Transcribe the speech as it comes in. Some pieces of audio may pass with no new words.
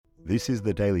This is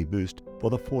the daily boost for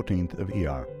the 14th of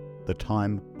Iyar, the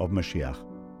time of Moshiach.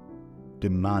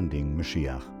 Demanding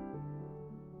Moshiach.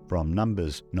 From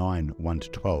Numbers 9,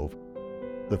 1-12,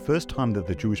 the first time that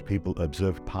the Jewish people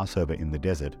observed Passover in the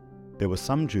desert, there were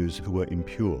some Jews who were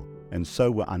impure and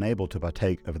so were unable to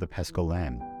partake of the Paschal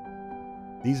lamb.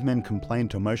 These men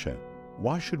complained to Moshe,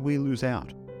 "Why should we lose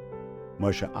out?"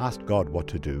 Moshe asked God what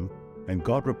to do, and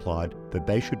God replied that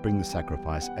they should bring the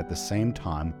sacrifice at the same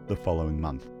time the following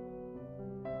month.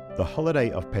 The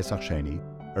holiday of Pesach Sheni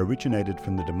originated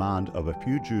from the demand of a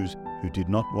few Jews who did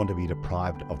not want to be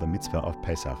deprived of the mitzvah of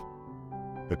Pesach.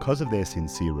 Because of their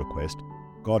sincere request,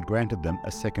 God granted them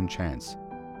a second chance.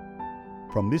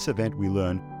 From this event we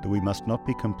learn that we must not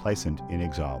be complacent in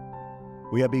exile.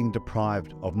 We are being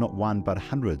deprived of not one but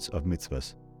hundreds of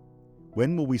mitzvahs.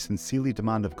 When will we sincerely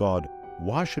demand of God,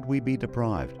 why should we be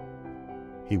deprived?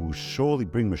 He will surely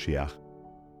bring Moshiach,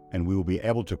 and we will be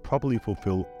able to properly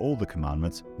fulfill all the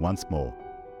commandments once more.